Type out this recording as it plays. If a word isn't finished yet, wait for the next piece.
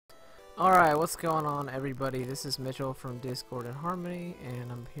Alright, what's going on, everybody? This is Mitchell from Discord and Harmony,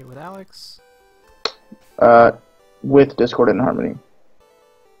 and I'm here with Alex. Uh, with Discord and Harmony.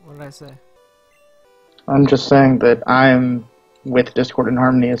 What did I say? I'm just saying that I'm with Discord and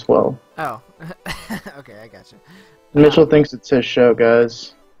Harmony as well. Oh, okay, I gotcha. Mitchell thinks it's his show,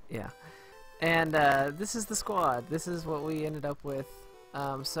 guys. Yeah. And this is the squad. This is what we ended up with.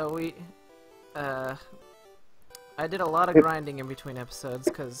 I did a lot of grinding in between episodes,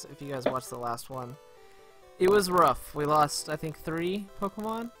 because if you guys watched the last one, it was rough. We lost, I think, 3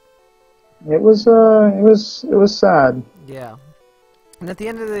 Pokemon. It was sad. Yeah. And at the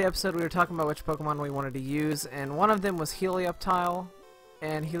end of the episode, we were talking about which Pokemon we wanted to use, and one of them was Helioptile.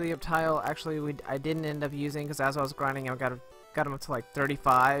 And Helioptile, actually, I didn't end up using, because as I was grinding, I got him up to like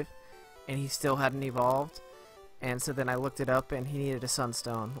 35, and he still hadn't evolved. And so then I looked it up, and he needed a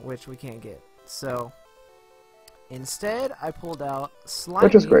Sunstone, which we can't get. So instead, I pulled out Slimy,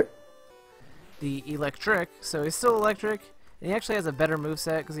 Which is great. the Electric. So he's still electric, and he actually has a better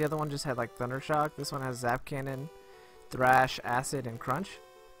moveset, because the other one just had like Thunder Shock. This one has Zap Cannon, Thrash, Acid, and Crunch.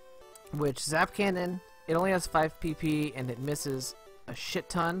 Which Zap Cannon, it only has 5 PP, and it misses a shit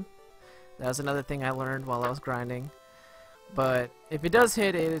ton. That was another thing I learned while I was grinding. But if it does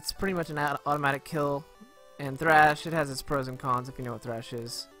hit, it's pretty much an automatic kill. And Thrash, it has its pros and cons if you know what Thrash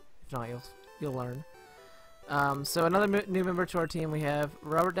is. If not, you'll learn. So another new member to our team, we have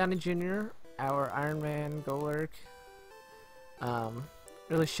Robert Downey Jr., our Iron Man Golurk.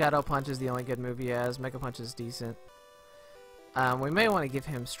 Really, Shadow Punch is the only good move he has. Mega Punch is decent. We may want to give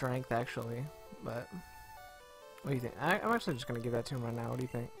him Strength, actually, but what do you think? I'm actually just going to give that to him right now. What do you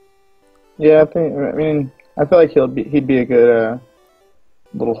think? Yeah, I feel like he'd be a good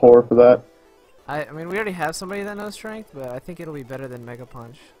little whore for that. I mean, we already have somebody that knows Strength, but I think it'll be better than Mega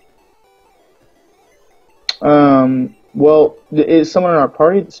Punch. Well, is someone in our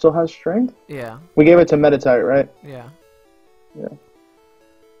party that still has Strength? Yeah. We gave it to Meditite, right? Yeah. Yeah.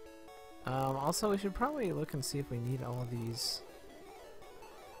 Also, we should probably look and see if we need all of these.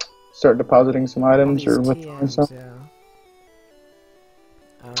 Start depositing some items or withdrawing TMs, some.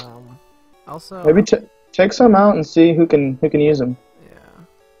 yeah. Also, Maybe take some out and see who can use them. yeah.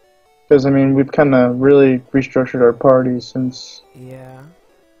 Because, I mean, we've kind of really restructured our party since... Yeah.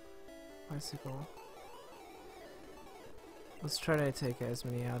 Bicycle. Let's try to take as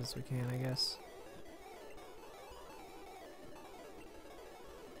many out as we can, I guess.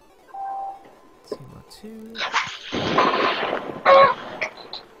 Team 2.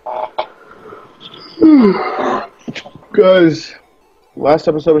 Guys, last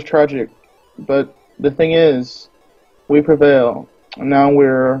episode was tragic, but the thing is, we prevail. And now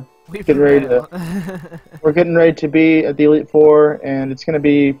we're getting ready to be at the Elite Four, and it's going to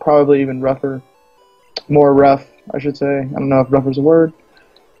be probably even rougher, more rough, I should say. I don't know if rough is a word,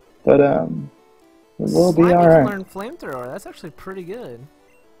 but it will be all right. Learn Flamethrower. That's actually pretty good.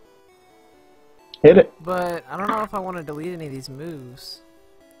 Hit it. But I don't know if I want to delete any of these moves.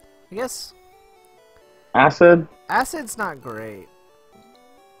 I guess Acid. Acid's not great.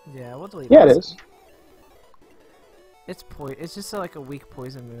 Yeah, we'll delete. Yeah, Acid. it is. It's just like a weak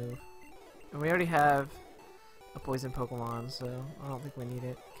poison move, and we already have a poison Pokemon, so I don't think we need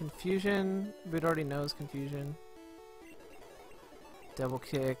it. Confusion. Boot already knows Confusion. Double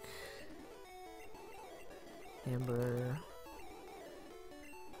Kick. Amber.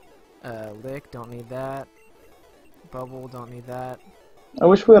 Lick, don't need that. Bubble, don't need that. I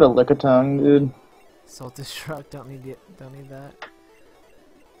wish we had a Lickitung, dude. Salt Destruct, don't need that.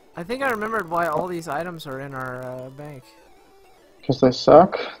 I think I remembered why all these items are in our bank. Because they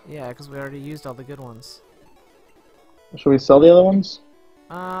suck? Yeah, because we already used all the good ones. Should we sell the other ones?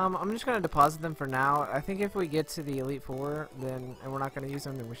 I'm just going to deposit them for now. I think if we get to the Elite Four, and we're not going to use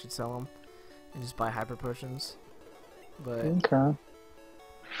them, then we should sell them. And just buy Hyper Potions. But, okay.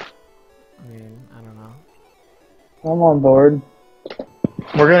 I mean, I don't know. I'm on board.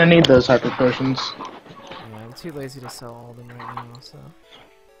 We're going to need those Hyper Potions. Yeah, I'm too lazy to sell all of them right now, so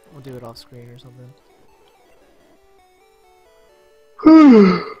we'll do it off screen or something.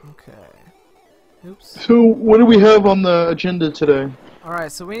 Okay. Oops. So, what do we have on the agenda today?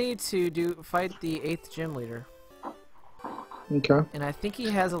 Alright, so we need to fight the 8th gym leader. Okay. And I think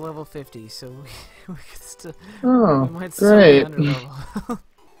he has a level 50, so we could still... Oh, we might still great. be under level.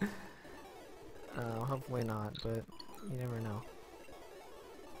 Hopefully not, but you never know.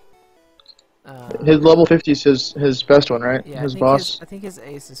 His level 50 is his best one, right? Yeah, his boss. I think his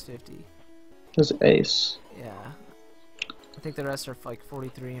ace is 50. His ace. Yeah. I think the rest are like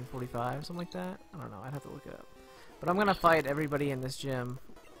 43 and 45, something like that. I don't know, I'd have to look it up. But I'm gonna fight everybody in this gym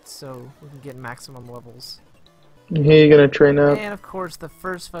so we can get maximum levels. He gonna train up. And of course, the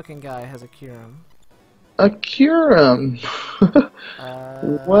first fucking guy has a Kyurem. A Kyurem.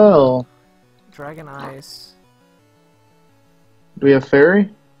 Uh, Well, Dragon Ice. do we have Fairy?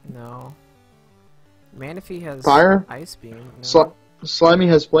 No. Manaphy has Fire? Ice Beam. No. Slimy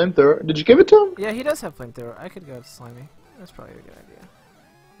has Flamethrower. Did you give it to him? Yeah, he does have Flamethrower. I could go to Slimy. That's probably a good idea.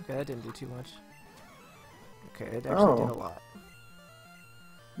 Okay, that didn't do too much. Okay, it actually did a lot.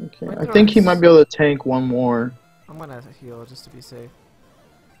 Okay, I think he might be able to tank one more. I'm gonna heal just to be safe.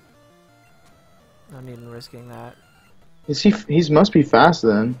 Not even risking that. Is he must be fast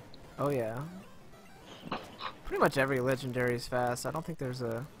then. Oh yeah. Pretty much every legendary is fast. I don't think there's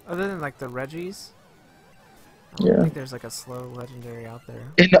a... Other than like the Reggies. I don't think there's like a slow legendary out there.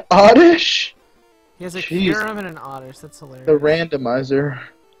 An Oddish? He has a Kyurem and an Oddish. That's hilarious. The randomizer.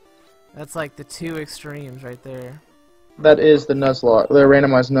 That's like the two extremes right there. That is the Nuzlocke. The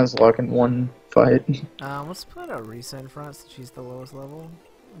randomized Nuzlocke in one fight. Let's put a Risa in front since she's the lowest level.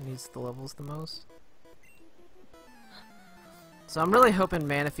 Needs the levels the most. So I'm really hoping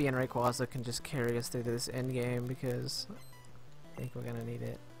Manaphy and Rayquaza can just carry us through this end game because I think we're gonna need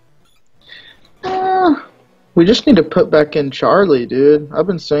it. We just need to put back in Charlie, dude. I've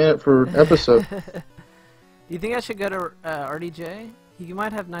been saying it for episodes. Do you think I should go to RDJ? He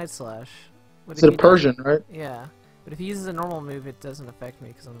might have Night Slash. It's a Persian, right? Yeah. But if he uses a normal move, it doesn't affect me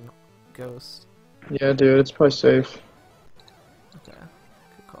because I'm Ghost. Yeah, dude, it's probably safe. Okay.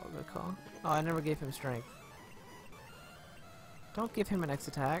 Good call, good call. Oh, I never gave him strength. Don't give him an X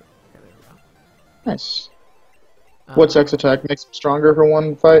attack. Okay, there we go. Nice. What's X attack? Makes him stronger for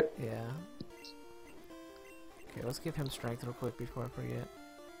one fight? Yeah. Okay, let's give him strength real quick before I forget.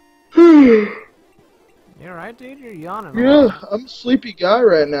 You alright, dude? You're yawning. Yeah, I'm a sleepy guy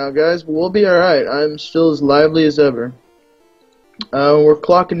right now, guys, but we'll be alright. I'm still as lively as ever. We're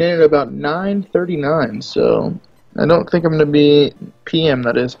clocking in at about 9:39, so I don't think I'm going to be... PM,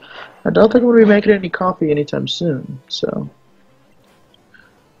 that is. I don't think I'm going to be making any coffee anytime soon, so...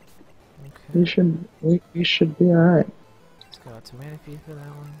 Okay. We should be alright. Let's go out to Manaphy for that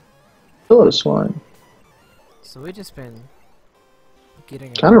one. Hello, Swine. So we just been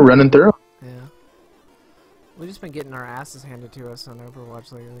getting... Kind of running through. Yeah. We've just been getting our asses handed to us on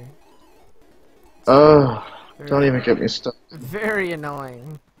Overwatch lately. Oh, don't even get me started. Very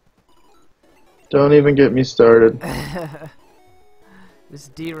annoying. Don't even get me started. This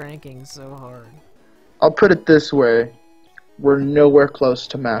D-ranking so hard. I'll put it this way. We're nowhere close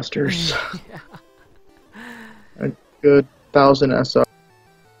to Masters. A good 1,000 SR.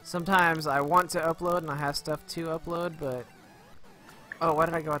 Sometimes I want to upload and I have stuff to upload, but... Oh, why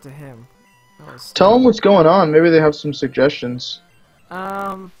did I go out to him? Tell them what's going on. Maybe they have some suggestions.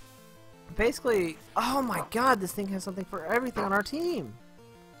 Basically... Oh my god, this thing has something for everything on our team!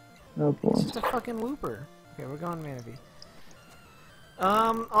 Oh boy. It's just a fucking looper. Okay, we're going Manaphy.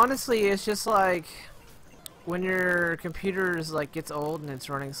 Honestly, it's just like... When your computer like gets old and it's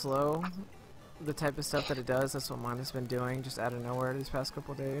running slow, the type of stuff that it does, that's what mine has been doing just out of nowhere these past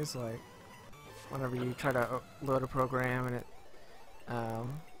couple days. Like, whenever you try to load a program and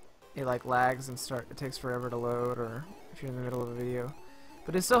it like lags and it takes forever to load, or if you're in the middle of a video.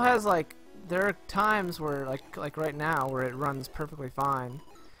 But it still has like, there are times where like right now where it runs perfectly fine,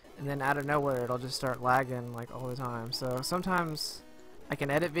 and then out of nowhere it'll just start lagging like all the time. So sometimes I can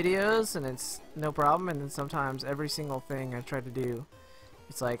edit videos and it's no problem, and then sometimes every single thing I try to do,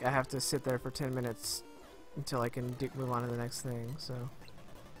 it's like I have to sit there for 10 minutes until I can move on to the next thing, so...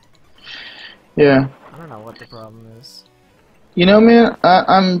 Yeah. I don't know what the problem is. You know, man,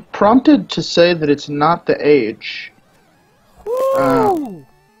 I'm prompted to say that it's not the age. Woo!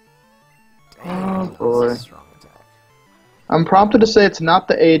 Oh boy. That's a strong attack. I'm prompted to say it's not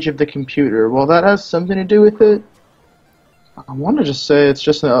the age of the computer. Well, that has something to do with it. I want to just say it's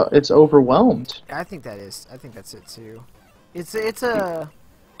just it's overwhelmed. I think that's it too. It's a.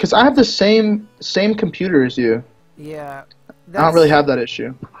 Because I have the same computer as you. Yeah. I don't really have that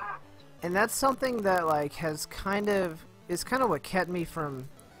issue. And that's something that like is kind of what kept me from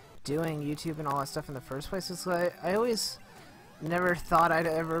doing YouTube and all that stuff in the first place. Is like I always never thought I'd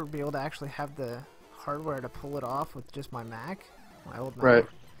ever be able to actually have the hardware to pull it off with just my Mac, my old Mac. Right.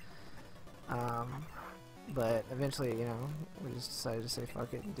 But eventually, you know, we just decided to say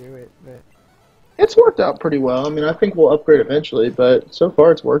fuck it and do it. But it's worked out pretty well. I mean, I think we'll upgrade eventually, but so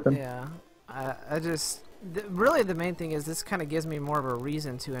far it's working. Yeah, I just really the main thing is this kind of gives me more of a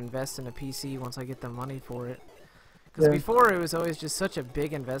reason to invest in a PC once I get the money for it. Because before it was always just such a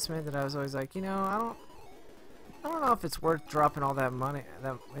big investment that I was always like, you know, I don't know if it's worth dropping all that money,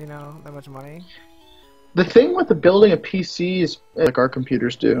 that much money. The thing with building a PC is like our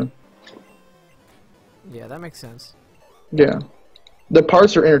computers do. Yeah, that makes sense. Yeah. The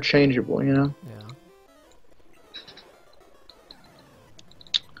parts are interchangeable, you know? Yeah.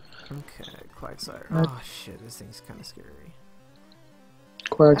 Okay, Quagsire. Oh shit, this thing's kind of scary.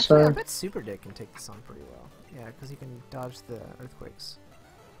 Actually, I Quagsire. bet Super Dick can take this on pretty well. Yeah, because he can dodge the earthquakes.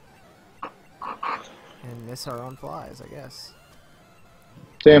 And miss our own flies, I guess.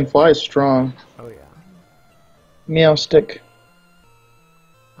 Damn, fly is strong. Oh yeah. Meow stick.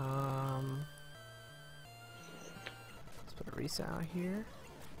 Let's put Arisa out here.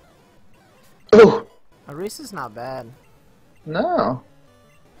 Oh! Arisa's not bad. No.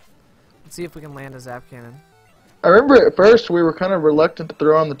 Let's see if we can land a Zap Cannon. I remember at first we were kind of reluctant to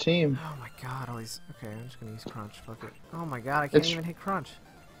throw on the team. Oh my god, all these... Okay, I'm just gonna use Crunch, fuck it. Oh my god, I can't even hit Crunch.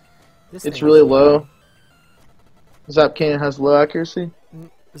 This It's thing really is low. Zap Cannon has low accuracy.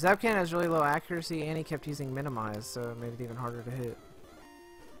 Zap Cannon has really low accuracy, and he kept using Minimize, so it made it even harder to hit.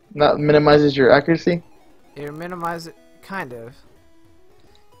 That minimizes your accuracy? It minimizes... kind of.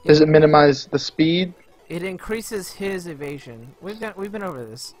 Does it minimize the speed? It increases his evasion. We've been over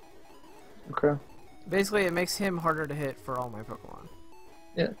this. Okay. Basically, it makes him harder to hit for all my Pokemon.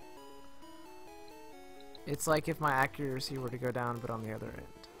 Yeah. It's like if my accuracy were to go down, but on the other end.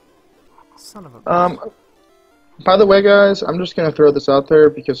 Son of a bitch. By the way, guys, I'm just gonna throw this out there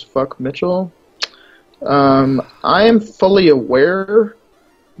because fuck Mitchell. I am fully aware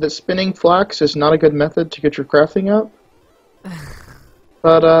that spinning flax is not a good method to get your crafting up.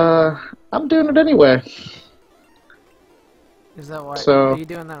 But, I'm doing it anyway. Is that why? So, are you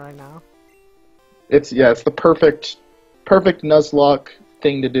doing that right now? it's the perfect Nuzlocke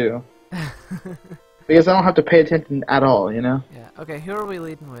thing to do. Because I don't have to pay attention at all, you know? Yeah. Okay, who are we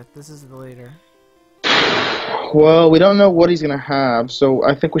leading with? This is the leader. Well, we don't know what he's gonna have, so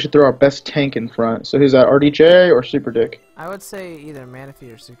I think we should throw our best tank in front. So who's that, RDJ or Super Dick? I would say either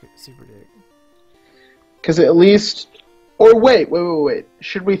Manaphy or Super Dick. Because at least... Or wait.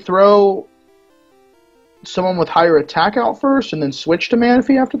 Should we throw someone with higher attack out first and then switch to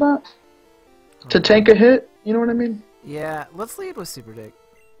Manaphy after that? To tank a hit? You know what I mean? Yeah, let's lead with Super Dick.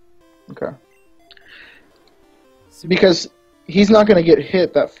 Okay. Because he's not going to get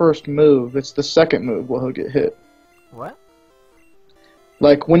hit that first move. It's the second move where he'll get hit. What?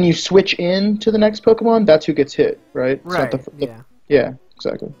 Like, when you switch in to the next Pokemon, that's who gets hit, right? Right, yeah. Yeah,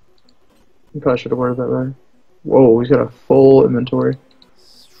 exactly. You probably should have worded that right. Whoa, he's got a full inventory.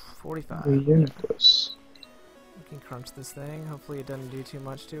 45. Universe. We can crunch this thing. Hopefully it doesn't do too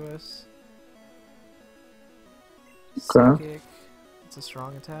much to us. Okay. Psychic. It's a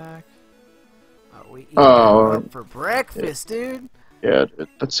strong attack. We eat up for breakfast, dude. Yeah,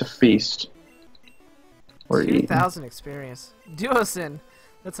 that's a feast. We're 2,000 experience. Duosin.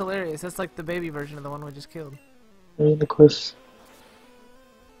 That's hilarious. That's like the baby version of the one we just killed. Alright,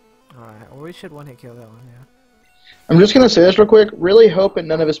 well, we should one-hit kill that one, yeah. I'm just gonna say this real quick. Really hoping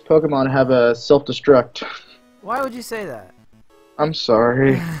none of his Pokemon have a self-destruct. Why would you say that? I'm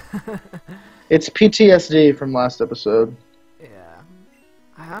sorry. It's PTSD from last episode. Yeah.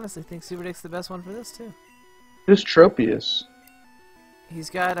 I honestly think Super Dick's the best one for this, too. Who's Tropius? He's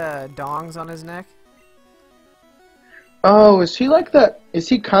got dongs on his neck. Oh, is he like that? Is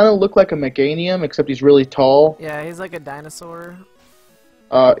he kind of look like a Meganium, except he's really tall? Yeah, he's like a dinosaur.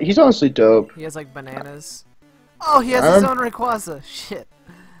 He's honestly dope. He has like bananas. Oh, he has his own Rayquaza. Shit.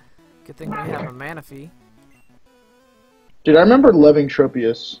 Good thing we have a Manaphy. Dude, I remember loving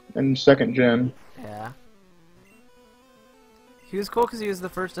Tropius in 2nd gen. Yeah. He was cool because he was the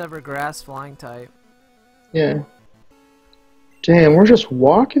first ever grass flying type. Yeah. Damn, we're just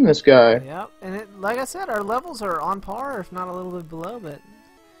walking this guy. Yep, and like I said, our levels are on par, if not a little bit below, but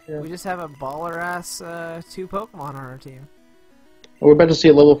we just have a baller-ass 2 Pokemon on our team. We're about to see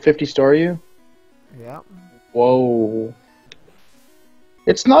a level 50 Staryu? Yep. Whoa.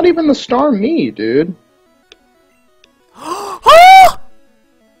 It's not even the Starmie, dude.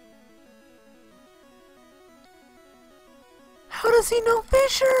 How does he know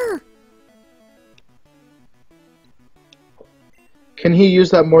Fisher? Can he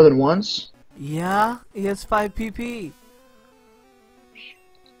use that more than once? Yeah, he has 5 PP.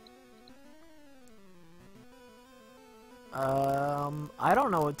 I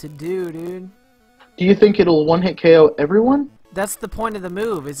don't know what to do, dude. Do you think it'll one-hit KO everyone? That's the point of the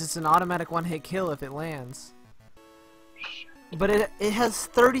move, is it's an automatic one-hit kill if it lands. But it has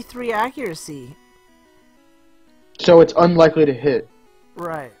 33 accuracy. So it's unlikely to hit.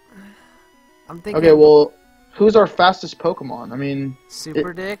 Right. I'm thinking... Okay, well, who's our fastest Pokemon? I mean...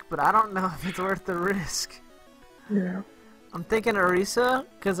 Super Dick, but I don't know if it's worth the risk. Yeah. I'm thinking Orisa,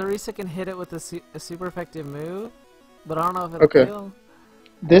 because Orisa can hit it with a super effective move, but I don't know if it'll kill.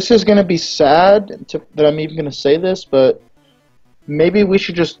 this is gonna be sad that I'm even gonna say this, but maybe we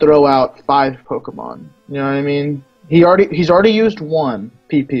should just throw out 5 Pokemon. You know what I mean? He's already used 1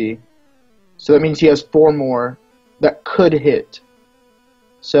 PP, so that means he has 4 more that could hit.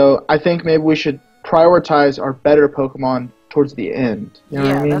 So I think maybe we should prioritize our better Pokemon towards the end. You know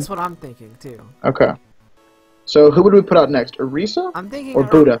what I mean? That's what I'm thinking too. Okay. So who would we put out next? Orisa? I'm thinking or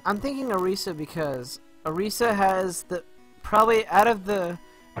Buddha? I'm thinking Orisa because Orisa has probably out of the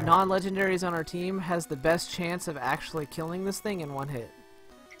non-legendaries on our team has the best chance of actually killing this thing in 1 hit.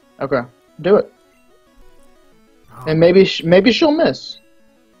 Okay, do it. Oh. And maybe she'll miss.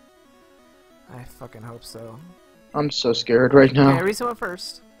 I fucking hope so. I'm so scared right now. Okay, Orisa went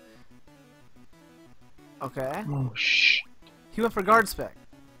first. Okay. Oh shh. He went for guard spec.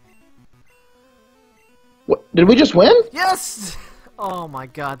 What? Did we just win? Yes! Oh my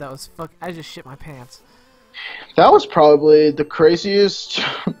god, that was I just shit my pants. That was probably the craziest.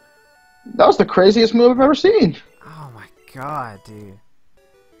 That was the craziest move I've ever seen. Oh my god, dude.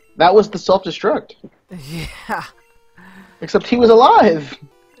 That was the self-destruct. Yeah. Except he was alive.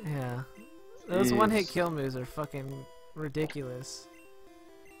 Yeah. Those Jeez. 1-hit kill moves are fucking ridiculous.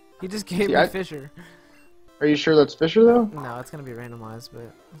 He just gave me Fisher. Are you sure that's Fisher though? No, it's gonna be randomized,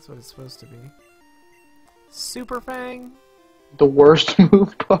 but that's what it's supposed to be. Super Fang? The worst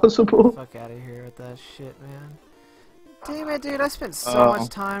move possible. Fuck out of here with that shit, man. Damn it, dude! I spent so much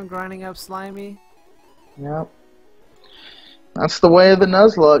time grinding up Slimy. Yep. That's the way of the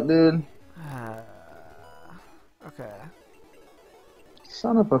Nuzlocke, dude. Okay.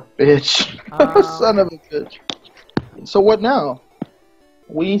 Son of a bitch. Son of a bitch. So what now?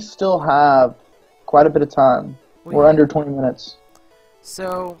 We still have quite a bit of time. We're under 20 minutes.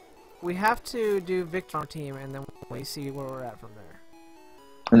 So we have to do Victor on our team, and then we see where we're at from there.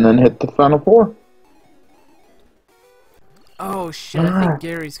 And then hit the final 4. Oh shit! I think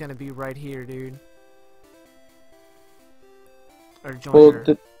Gary's gonna be right here, dude. Or Joiner.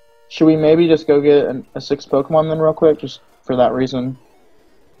 Well, should we maybe just go get a 6th Pokemon then real quick, just for that reason?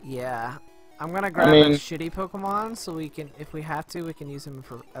 Yeah. I'm gonna grab a shitty Pokemon so we can, if we have to, we can use him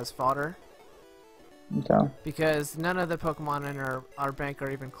as fodder. Okay. Because none of the Pokemon in our bank are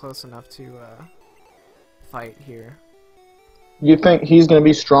even close enough to fight here. You think he's going to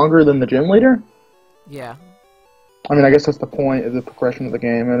be stronger than the gym leader? Yeah. I mean, I guess that's the point of the progression of the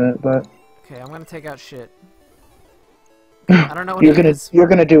game, isn't it? But okay, I'm gonna take out shit. I don't know what You're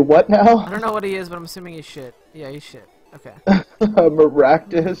gonna do what now? I don't know what he is, but I'm assuming he's shit. Yeah, he's shit. Okay.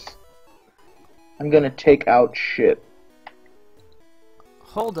 Maractus. I'm gonna take out shit.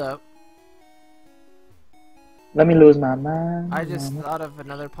 Hold up. Let me lose my mind. I just thought of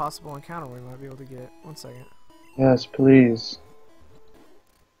another possible encounter we might be able to get. 1 second. Yes, please.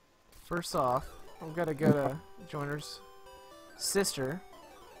 First off, I've got to go to Joiner's sister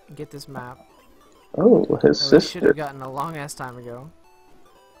and get this map. Oh, his that we should sister. have gotten a long ass time ago.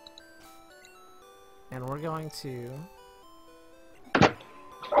 And we're going to...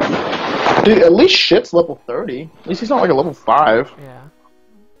 Dude, at least shit's level 30. At least he's not like a level 5. Yeah.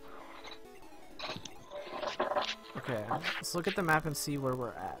 Okay, let's look at the map and see where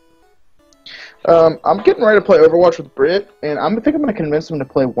we're at. I'm getting ready to play Overwatch with Britt, and I think I'm gonna convince him to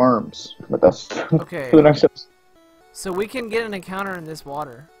play Worms with us. Okay. For the next episode. So we can get an encounter in this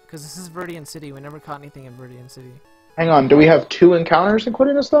water, because this is Viridian City. We never caught anything in Viridian City. Hang on, do we have 2 encounters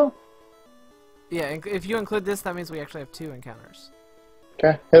including this though? Yeah, if you include this, that means we actually have 2 encounters.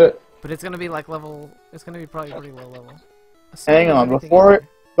 Okay, hit it. But it's gonna be like level. It's gonna be probably pretty low level. Hang on,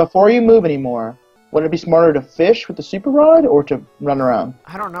 before you move anymore, would it be smarter to fish with the super rod or to run around?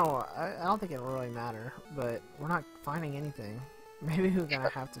 I don't know. I don't think it will really matter. But we're not finding anything. Maybe we're gonna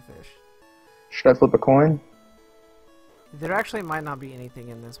have to fish. Should I flip a coin? There actually might not be anything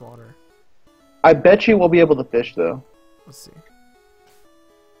in this water. I bet you we'll be able to fish though. Let's see.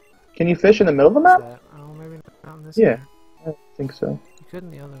 Can you fish in the middle of the map? Oh, maybe not in this Yeah, one. I think so. You could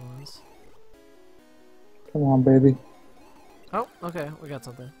in the other ones. Come on, baby. Oh, okay. We got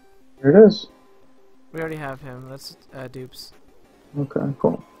something. Here it is. We already have him. That's dupes. Okay,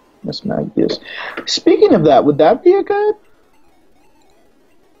 cool. Miss Magnus. Speaking of that, would that be a good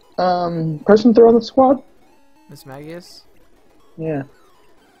person throw on the squad? Miss Magius? Yeah.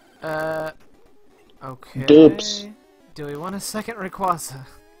 Okay. Dupes. Do we want a second Rayquaza?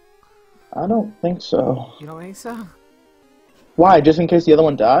 I don't think so. You don't think so? Why? Just in case the other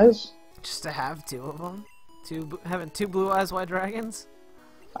one dies? Just to have 2 of them? Having 2 blue eyes white dragons?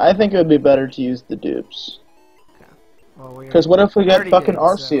 I think it would be better to use the dupes. Okay. Well, because what if we get fucking did,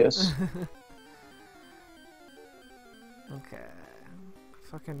 Arceus? So. Okay.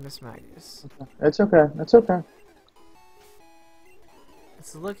 Fucking Miss Magius. It's okay. It's okay.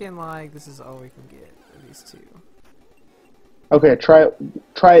 It's looking like this is all we can get. These two. Okay,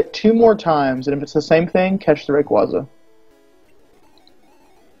 try it 2 more times, and if it's the same thing, catch the Rayquaza.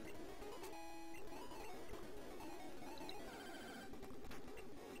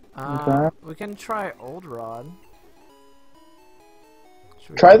 Okay. We can try Old Rod.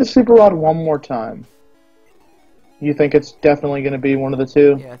 Try the Super Rod 1 more time. You think it's definitely going to be one of the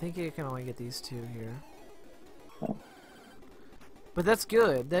 2? Yeah, I think you can only get these 2 here. Oh. But that's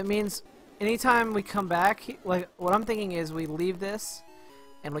good. That means anytime we come back, like what I'm thinking is we leave this,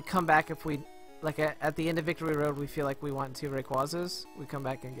 and we come back if we, like at the end of Victory Road, we feel like we want 2 Rayquazas, we come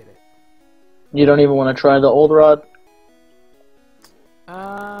back and get it. You don't even want to try the Old Rod?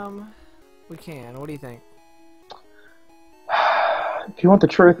 We can. What do you think? If you want the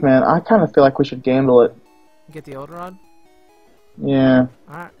truth, man, I kind of feel like we should gamble it. Get the Old Rod? Yeah.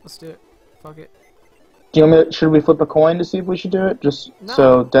 Alright, let's do it. Fuck it. Do you want me should we flip a coin to see if we should do it? Just no.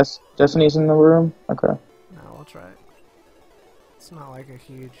 So Destiny's in the room? Okay. No, we'll try it. It's not like a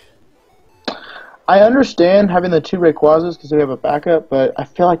huge... I understand having the 2 Rayquazas because we have a backup, but I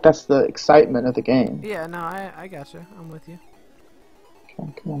feel like that's the excitement of the game. Yeah, no, I gotcha. I'm with you.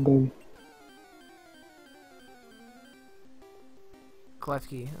 Okay, come on, baby.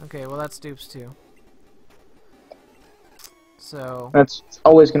 Klefki. Okay, well that's dupes too. So... That's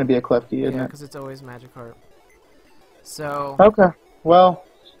always going to be a Klefki, isn't yeah, it? because it's always Magikarp. So... Okay, well,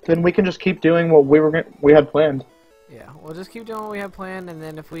 then we can just keep doing what we had planned. Yeah, we'll just keep doing what we have planned, and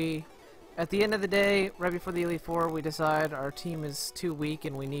then if we... At the end of the day, right before the Elite Four, we decide our team is too weak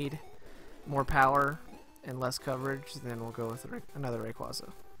and we need more power and less coverage, then we'll go with another Rayquaza.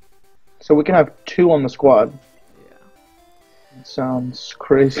 So we can have 2 on the squad. Yeah. Sounds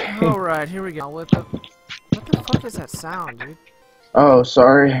crazy. Alright, here we go. What the fuck is that sound, dude? Oh,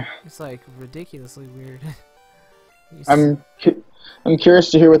 sorry. It's like ridiculously weird. I'm curious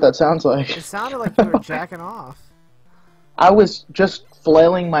to hear what that sounds like. It sounded like you were jacking off. I was just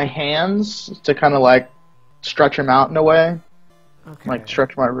flailing my hands to kind of like stretch them out in a way. Okay. Like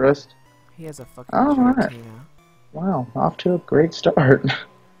stretch my wrist. He has a fucking Alright. Wow, off to a great start.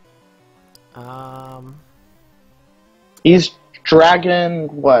 He's Dragon,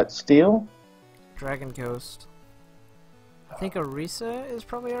 what, Steel? Dragon Ghost. I think Orisa is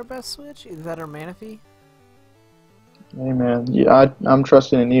probably our best switch. Either that or Manaphy. Hey man, yeah, I'm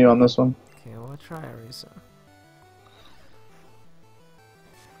trusting in you on this one. Okay, well, let's try Orisa.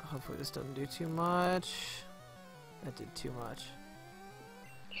 Hopefully this doesn't do too much. That did too much.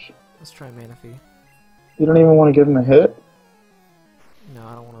 Let's try Manaphy. You don't even want to give him a hit? No,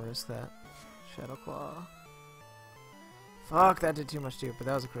 I don't want to risk that. Shadow Claw. Fuck, that did too much too, but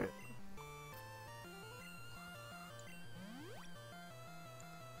that was a crit.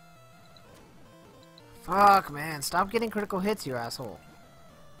 Fuck, man. Stop getting critical hits, you asshole.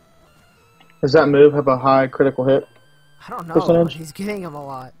 Does that move have a high critical hit I don't know, percentage? but he's getting them a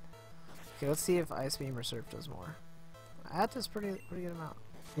lot. Okay, let's see if Ice Beam or Surf does more. That does pretty good amount.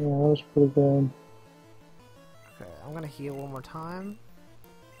 Yeah, that was pretty good. Okay, I'm gonna heal one more time.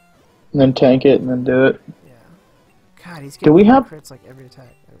 And then tank it and then do it. Yeah. God, he's getting crits like every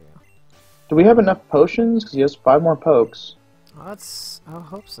attack. There we go. Do we have enough potions? Because he has 5 more pokes. Oh, I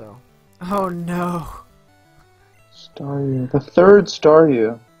hope so. Oh no. Staryu. The 3rd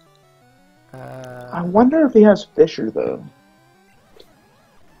Staryu. I wonder if he has Fisher though.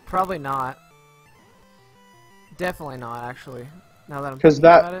 Probably not. Definitely not, actually. Now that I'm thinking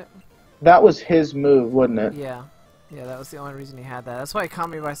about it. That was his move, wasn't it? Yeah. Yeah, that was the only reason he had that. That's why it caught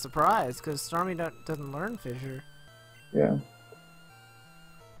me by surprise, because Starmie doesn't learn Fissure. Yeah.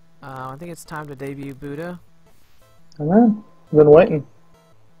 I think it's time to debut Buddha. I know. I've been waiting.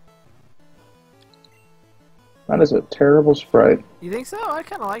 That is a terrible sprite. You think so? I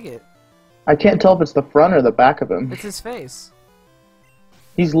kind of like it. I can't tell if it's the front or the back of him. It's his face.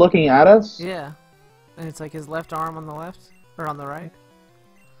 He's looking at us? Yeah. And it's like his left arm on the left? Or on the right?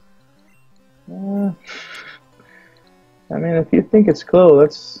 I mean, if you think it's cool,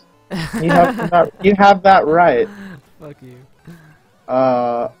 that's... You have that right. Fuck you.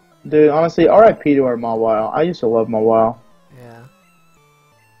 Dude, honestly, RIP to our Mawile. I used to love Mawile. Yeah.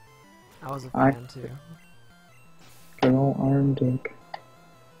 I was a fan too. Good old arm dick.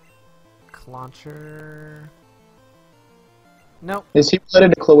 Launcher. Nope. Is he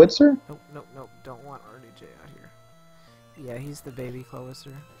related to Clawitzer? Nope. Don't want RDJ out here. Yeah, he's the baby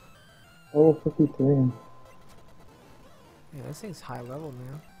Clawitzer. Oh, 53. Yeah, this thing's high level,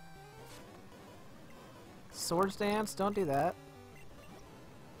 man. Swords Dance? Don't do that.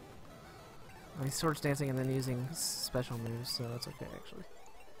 Oh, he's Swords Dancing and then using special moves, so that's okay, actually.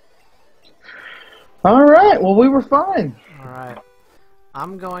 Alright, well, we were fine. Alright.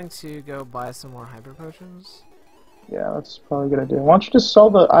 I'm going to go buy some more hyper potions. Yeah, that's probably a good idea. Why don't you just sell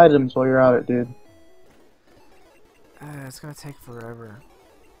the items while you're at it, dude? It's gonna take forever.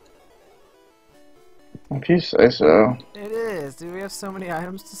 If you say so. It is. Do we have so many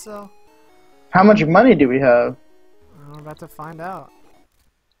items to sell? How much money do we have? We're about to find out.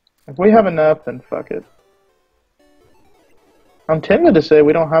 If we have enough, then fuck it. I'm tempted to say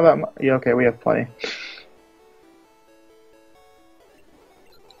we don't have that much. Yeah, okay, we have plenty.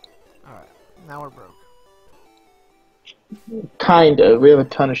 Alright, now we're broke. Kind of. We have a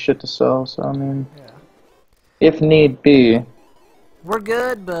ton of shit to sell, so I mean... Yeah. If need be. We're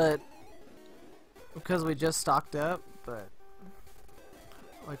good, but... Because we just stocked up, but...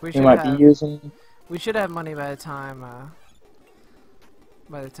 Like, we should might be using... We should have money by the time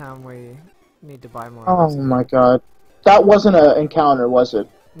we need to buy more. Oh my god. That wasn't an encounter, was it?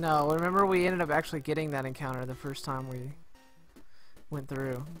 No, remember we ended up actually getting that encounter the first time we went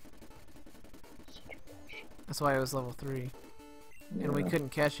through. That's why it was level 3. Yeah. And we couldn't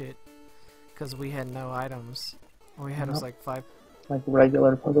catch it because we had no items. All we had was like 5... Like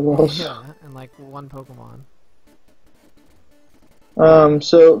regular Pokeballs. Yeah, and like 1 Pokemon.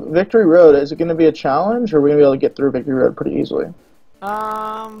 So Victory Road, is it going to be a challenge, or are we going to be able to get through Victory Road pretty easily? We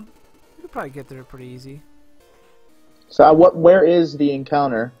could probably get through it pretty easy. So where is the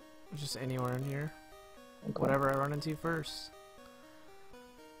encounter? Just anywhere in here. Okay. Whatever I run into first.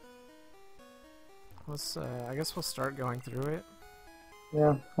 Let's, I guess we'll start going through it.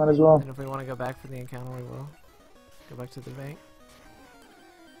 Yeah, might as well. And if we want to go back for the encounter, we will. Go back to the bank.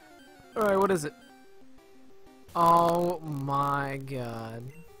 Alright, what is it? Oh my god.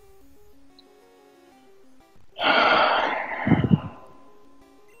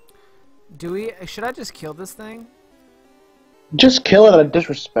 Should I just kill this thing? Just kill it out of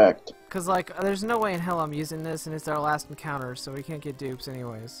disrespect. Cause like, there's no way in hell I'm using this and it's our last encounter, so we can't get dupes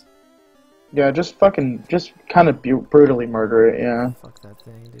anyways. Yeah, just kind of brutally murder it, yeah. Fuck that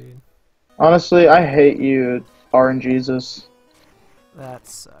thing, dude. Honestly, I hate you, RNGesus. That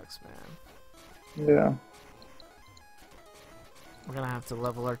sucks, man. Yeah. We're gonna have to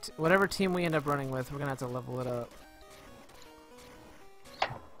level our whatever team we end up running with, we're gonna have to level it up.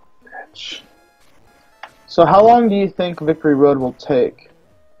 Bitch. So how long do you think Victory Road will take?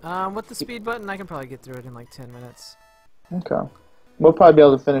 With the speed button, I can probably get through it in like 10 minutes. Okay. We'll probably be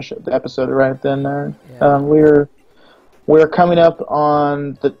able to finish the episode right then there. Yeah. We're coming up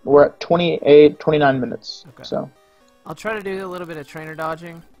on we're at 29 minutes. Okay. So I'll try to do a little bit of trainer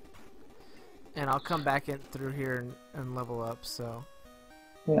dodging. And I'll come back in through here and level up, so...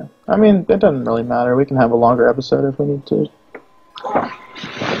 Yeah. I mean, it doesn't really matter. We can have a longer episode if we need to.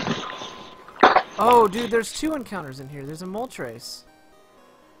 Oh, dude, there's 2 encounters in here. There's a Moltres.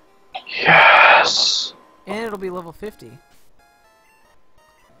 Yes! And it'll be level 50.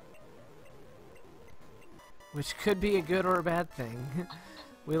 Which could be a good or a bad thing.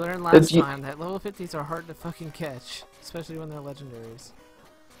 We learned last time that level 50s are hard to fucking catch. Especially when they're legendaries.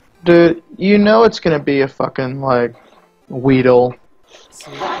 Dude, you know it's gonna be a fucking, like, Weedle.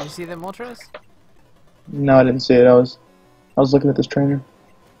 You see the Moltres? No, I didn't see it. I was looking at this trainer.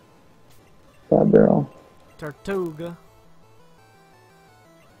 Bad barrel. Tortuga.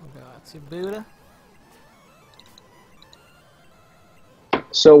 Buddha.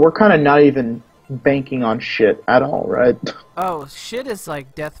 So we're kind of not even banking on shit at all, right? Oh, shit is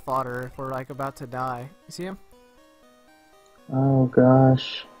like death fodder if we're like about to die. You see him? Oh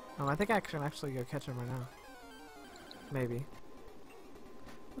gosh. I think I can actually go catch him right now. Maybe.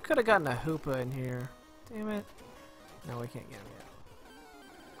 We could have gotten a Hoopa in here. Damn it. No, we can't get him yet.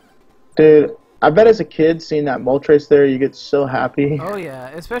 Dude, I bet as a kid seeing that Moltres there, you get so happy. Oh yeah,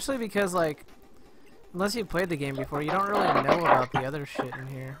 especially because like, unless you played the game before, you don't really know about the other shit in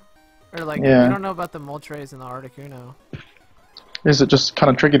here. Or like, you don't know about the Moltres and the Articuno. Is it just kind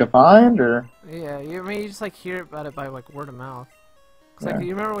of tricky to find, or? Yeah, I mean, you just like hear about it by like word of mouth. Cause like,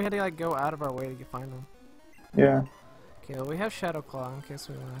 you remember we had to like go out of our way to find them. Yeah. Okay, well we have Shadow Claw in case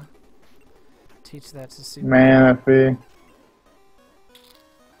we want to teach that to Super. Manaphy.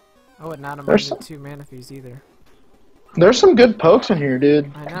 I would not have minded 2 Manaphy's either. There's some good pokes in here,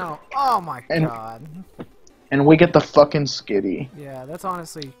 dude. I know. Oh my god. And we get the fucking Skitty. Yeah, that's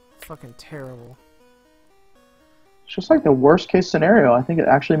honestly fucking terrible. It's just like the worst case scenario. I think it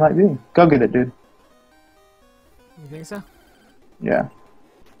actually might be. Go get it, dude. You think so? Yeah.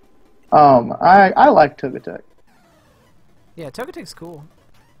 I like Togetic. Yeah, Togetic's cool.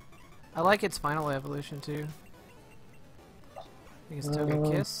 I like its final evolution too. I think it's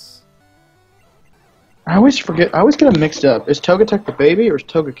Togekiss. I always forget. I always get them mixed up. Is Togetic the baby or is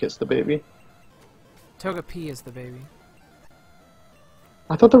Togekiss the baby? Togepi is the baby.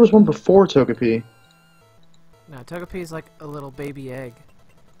 I thought there was one before Togepi. No, Togepi is like a little baby egg.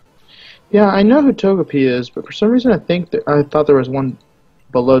 Yeah, I know who Togepi is, but for some reason I thought there was one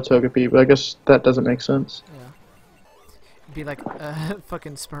below Togepi, but I guess that doesn't make sense. Yeah. It'd be like a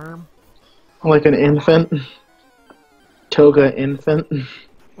fucking sperm. Like an infant. Toga infant.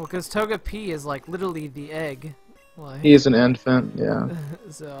 Well, because Togepi is like literally the egg. Like, He's an infant, yeah.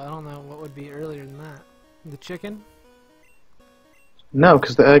 So I don't know what would be earlier than that. The chicken? No,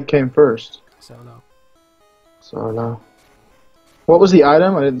 because the egg came first. So no. So no. What was the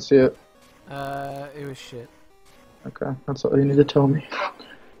item? I didn't see it. It was shit. Okay, that's all you need to tell me.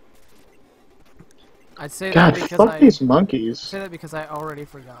 I'd say God, that because fuck these monkeys. say that because I already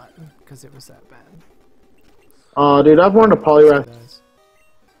forgot because it was that bad. Oh, dude, I've wanted a Poliwrath.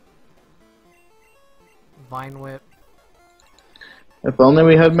 Vine Whip. If only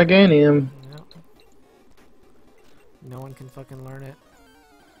we had Meganium. Yep. No one can fucking learn it.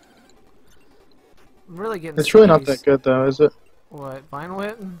 I'm really getting. It's really not that good, though, is it? What, Vine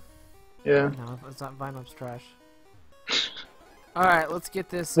Whip? Yeah. No, it's not. Vine Whip's trash. All right, let's get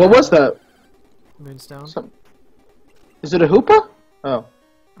this. What was that? Moonstone. Is it a Hoopa? Oh.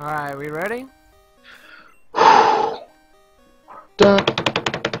 Alright, we ready? Dun.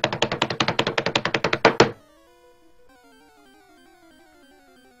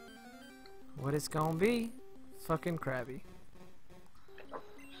 What it's gonna be? Fucking Krabby.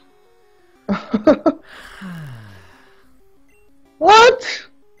 What?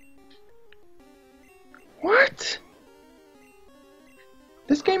 What?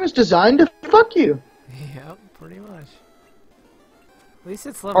 This game is designed to fuck you. Yep, pretty much. At least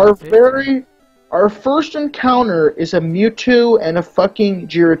it's level 50. Our first encounter is a Mewtwo and a fucking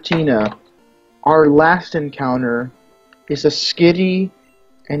Giratina. Our last encounter is a Skitty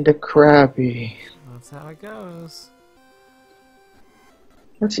and a Krabby. That's how it goes.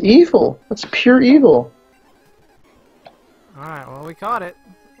 That's evil. That's pure evil. Alright, well we caught it.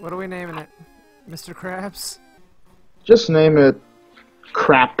 What are we naming it? Mr. Krabs? Just name it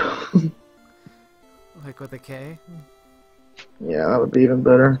Crap. Like with a K? Yeah, that would be even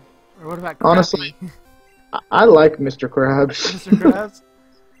better. Or what about Krabby? Honestly, I like Mr. Krabs. Mr. Krabs?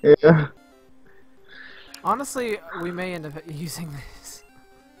 Yeah. Honestly, we may end up using this.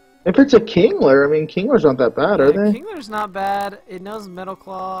 If it's a Kingler, I mean, Kinglers aren't that bad, are they? Kingler's not bad. It knows Metal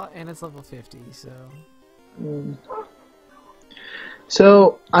Claw, and it's level 50, so... Mm.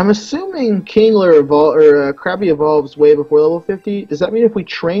 So, I'm assuming Krabby evolves way before level 50. Does that mean if we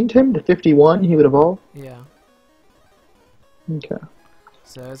trained him to 51, he would evolve? Yeah. Okay.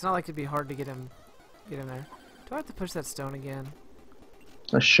 So, it's not like it'd be hard to get him there. Do I have to push that stone again?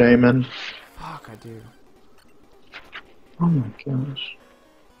 A shaman. Fuck, I do. Oh my gosh.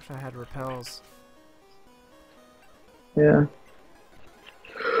 Wish I had repels. Yeah.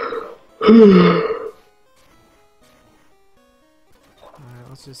 Alright,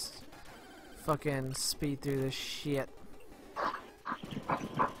 let's just fucking speed through this shit.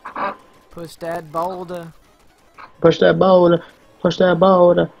 Push that boulder. Push that boulder. Push that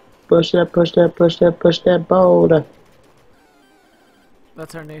boulder. Push that boulder.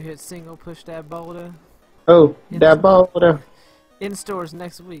 That's our new hit single, Push That Boulder. Oh, that boulder. In stores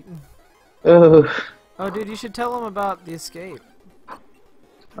next week. Oh. Oh, dude, you should tell them about the escape.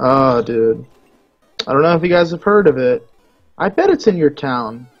 Oh, dude. I don't know if you guys have heard of it. I bet it's in your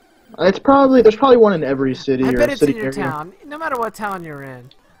town. There's probably one in every city. I or bet it's city in your area. town, no matter what town you're in.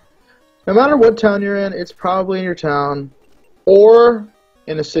 No matter what town you're in, it's probably in your town or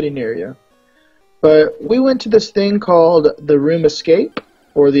in a city near you. But we went to this thing called the Room Escape,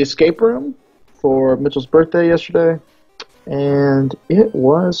 or the Escape Room, for Mitchell's birthday yesterday, and it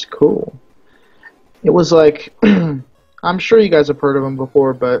was cool. It was like, I'm sure you guys have heard of them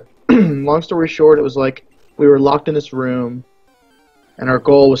before, but long story short, it was like we were locked in this room, and our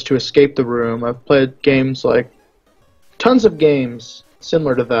goal was to escape the room. I've played games like, tons of games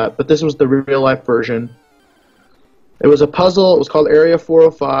similar to that, but this was the real-life version. It was a puzzle. It was called Area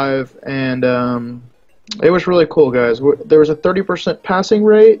 405, and it was really cool, guys. There was a 30% passing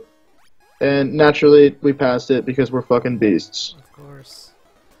rate, and naturally we passed it because we're fucking beasts. Of course.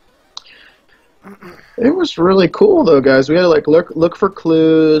 It was really cool, though, guys. We had to like look for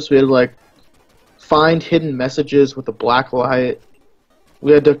clues. We had to like find hidden messages with a black light.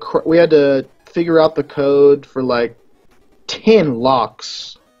 We had to figure out the code for like 10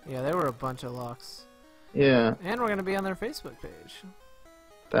 locks. Yeah, there were a bunch of locks. Yeah. And we're going to be on their Facebook page.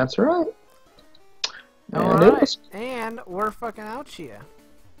 That's right. Alright, and we're fucking out here.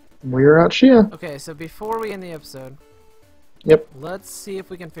 We're out here. Okay, so before we end the episode, Yep. let's see if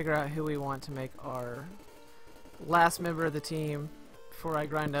we can figure out who we want to make our last member of the team before I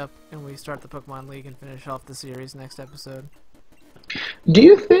grind up and we start the Pokemon League and finish off the series next episode. Do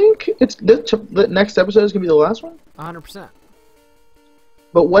you think it's the next episode is gonna be the last one? 100%.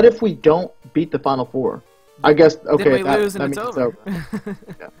 But what if we don't beat the final four? I guess okay. Then we that, lose and that it's means over.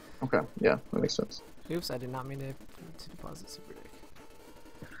 Yeah. Okay. Yeah, that makes sense. Oops, I did not mean to deposit Super Dick.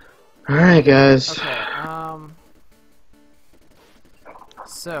 All right, guys. Okay.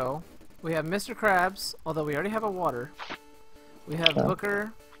 So we have Mr. Krabs, although we already have a water. We have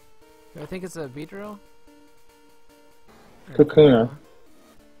Booker. I think it's a Beedrill. Kakuna.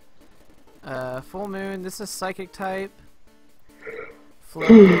 Full Moon. This is Psychic type. Flo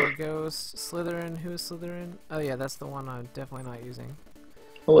or Ghost. Slytherin. Who is Slytherin? Oh yeah, that's the one I'm definitely not using.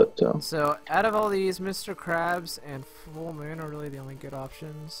 Ellipto. So out of all these, Mr. Krabs and Full Moon are really the only good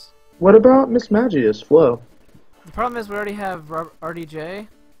options. What about Miss Magius, Flo? The problem is we already have RDJ.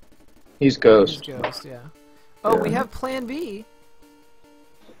 He's Ghost. He's Ghost, yeah. Oh, Yeah. we have Plan B.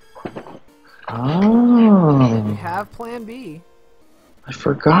 Oh. We have Plan B. I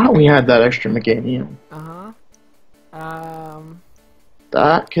forgot we had that extra Meganium.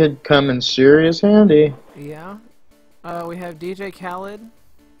 That could come in serious handy. Yeah. We have DJ Khaled.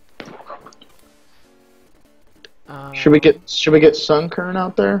 Should we get Sunkern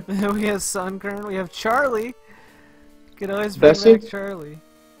out there? We have Sunkern. We have Charlie. Could always bring Bessie? back Charlie.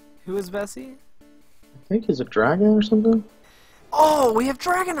 Who is Bessie? I think he's a dragon or something. Oh, we have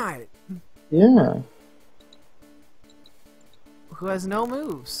Dragonite. Yeah. Who has no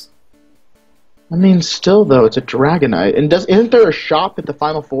moves. I mean, still though, it's a Dragonite. And isn't there a shop at the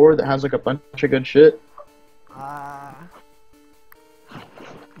Final Four that has like a bunch of good shit?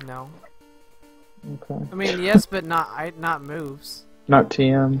 No. Okay. I mean, yes, but not moves. Not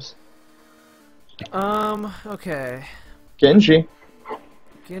TMs. Okay. Genji.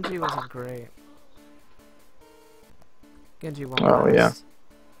 Genji wasn't great. Genji won't Oh, last. yeah.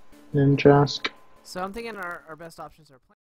 Ninjask. So I'm thinking our best options are